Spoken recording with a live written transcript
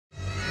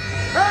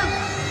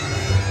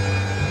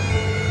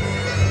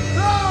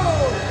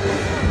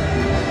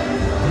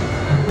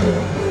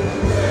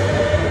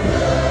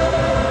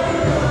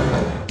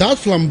That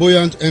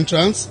flamboyant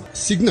entrance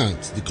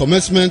signaled the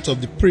commencement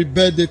of the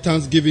pre-birthday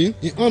Thanksgiving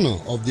in honor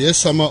of the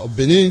Esama of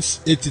Benin's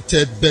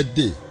 83rd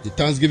birthday. The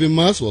Thanksgiving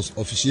Mass was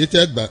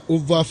officiated by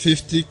over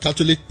 50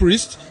 Catholic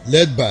priests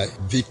led by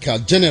Vicar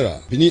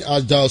General, Benin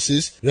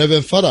Archdiocese,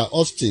 Reverend Father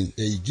Austin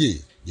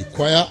Eige. The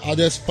choir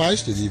added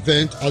spice to the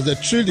event as they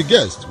thrilled the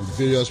guests with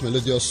various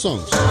melodious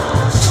songs.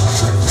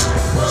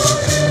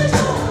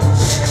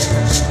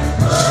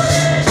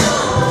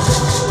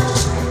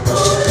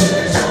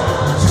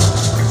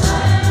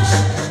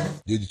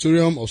 The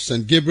auditorium of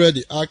St. Gabriel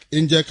the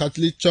Archangel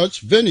Catholic Church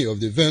venue of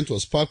the event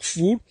was packed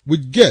full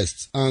with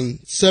guests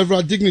and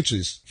several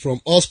dignitaries from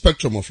all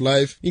spectrum of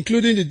life,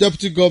 including the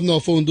Deputy Governor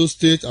of Ondo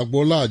State,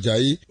 Agbola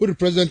Ajayi, who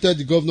represented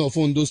the Governor of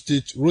Ondo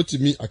State,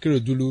 Rotimi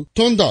Akeredolu,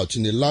 turned out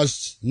in a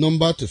large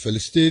number to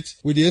felicitate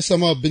with the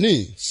Esama of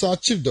Benin, Sir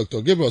Chief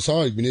Dr. Gabriel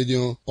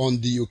Osawa-Igbenedion, on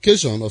the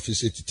occasion of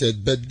his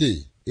 83rd birthday.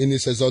 In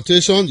his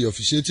exhortation, the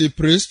officiating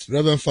priest,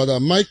 Reverend Father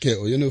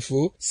Michael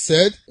Oyenofo,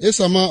 said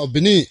Esama of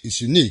Benin is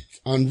unique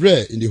and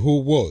rare in the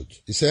whole world.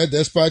 He said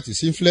despite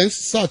his influence,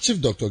 Sir Chief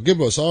Dr.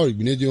 Gabriel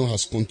Osawa-Igbenedion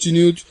has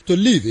continued to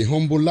live a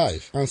humble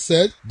life and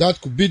said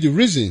that could be the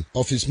reason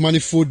of his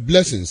manifold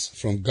blessings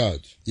from God.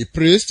 The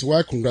priest,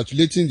 while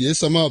congratulating the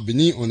Esama of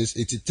Benin on his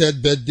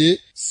 83rd birthday,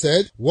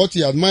 said what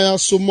he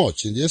admires so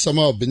much in the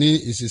Esama of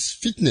Benin is his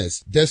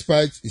fitness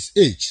despite his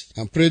age,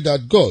 and prayed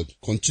that God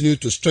continue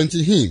to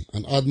strengthen him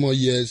and add more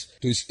years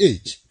to his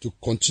age to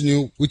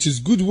continue with his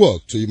good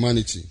work to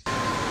humanity.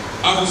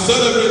 As we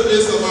celebrate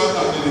Esama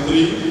at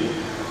 83,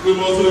 we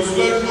must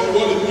reflect on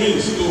what it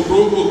means to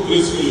grow old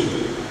gracefully.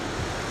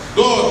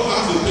 God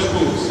has a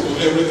purpose for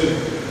everything.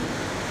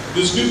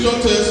 The scripture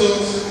tells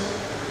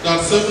us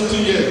that 70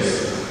 years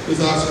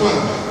is our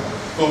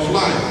span of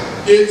life.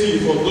 80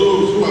 for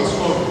those who are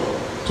strong.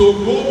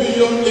 To go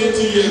beyond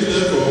 80 years,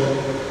 therefore,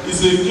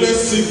 is a clear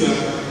signal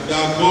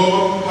that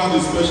God had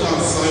a special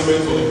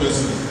assignment for the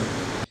person.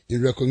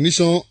 In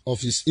recognition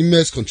of his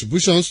immense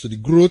contributions to the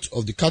growth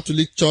of the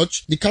Catholic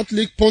Church, the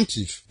Catholic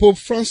Pontiff, Pope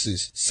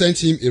Francis,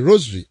 sent him a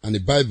rosary and a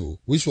Bible,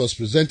 which was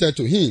presented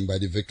to him by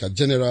the Vicar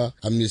General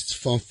amidst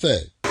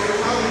fanfare.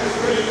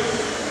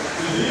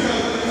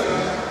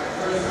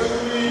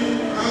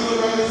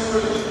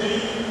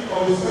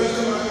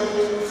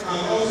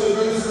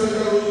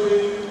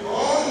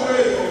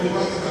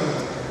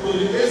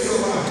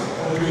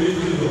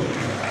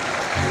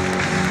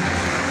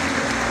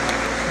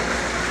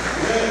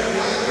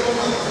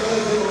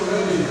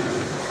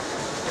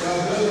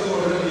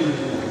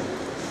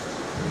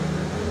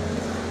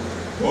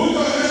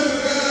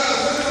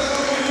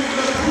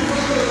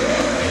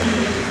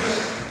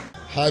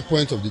 High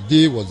point of the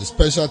day was the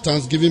special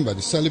thanksgiving by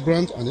the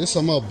celebrant and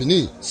Esama of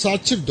Benin, Sir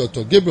Chief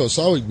Dr. Gabriel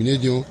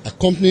Osawa-Igbenedion,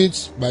 accompanied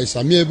by his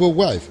amiable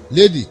wife,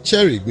 Lady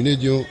Cherry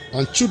Igbenedion,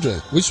 and children,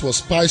 which was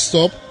spiced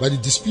up by the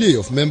display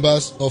of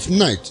members of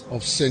Knight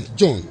of St.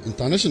 John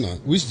International,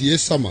 which the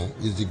Esama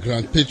is the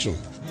grand patron.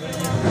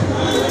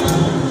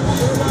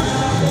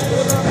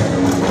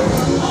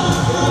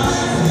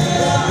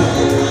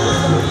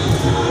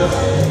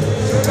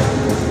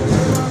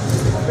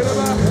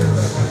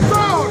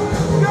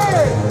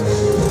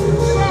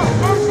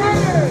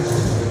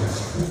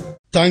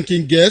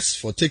 Thanking guests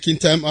for taking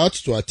time out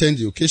to attend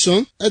the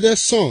occasion,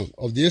 eldest son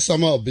of the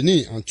Esama of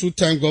Benin and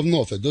two-time governor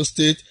of Edo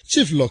State,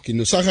 Chief Lucky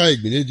Nosaka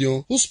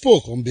Igbenedion, who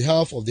spoke on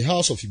behalf of the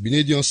House of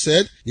Igbenedion,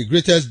 said the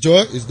greatest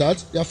joy is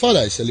that their father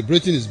is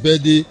celebrating his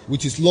birthday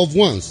with his loved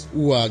ones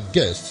who are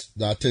guests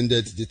that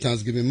attended the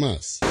Thanksgiving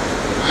Mass.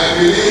 I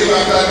believe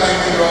after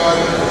thanking God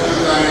to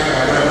thank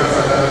our Reverend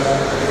Fathers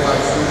who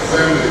have stood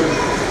firmly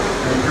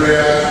in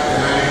prayer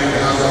behind the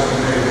House of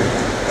Igbenedion.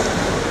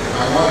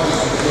 I want to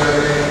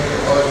sincerely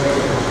urge you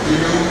to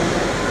continue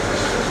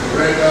to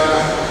render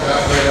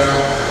that prayer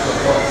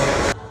support.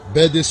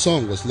 Birthday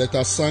song was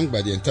later sung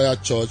by the entire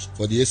church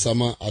for the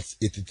Esama at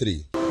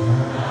 83.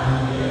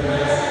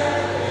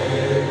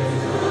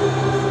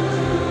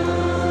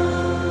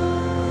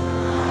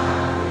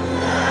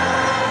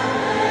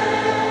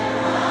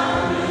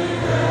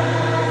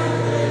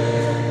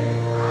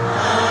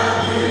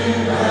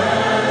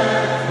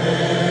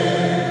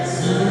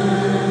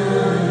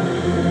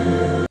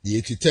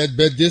 The 83rd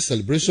birthday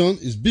celebration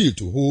is billed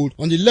to hold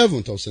on the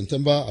 11th of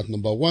September at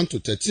number 1 to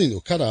 13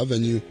 Okada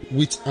Avenue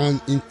with an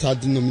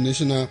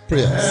interdenominational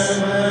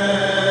prayers.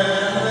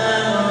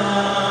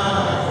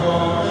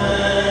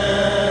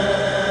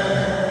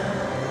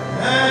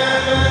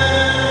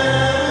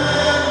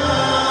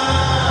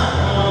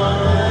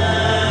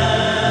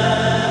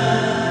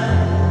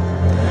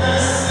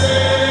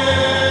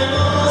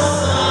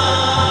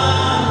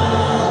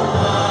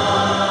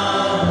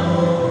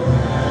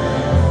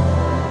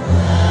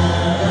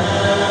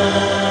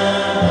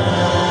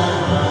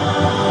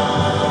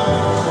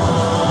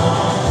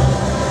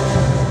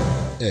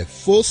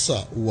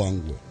 Fosa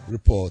Uwangwe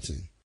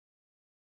reporting.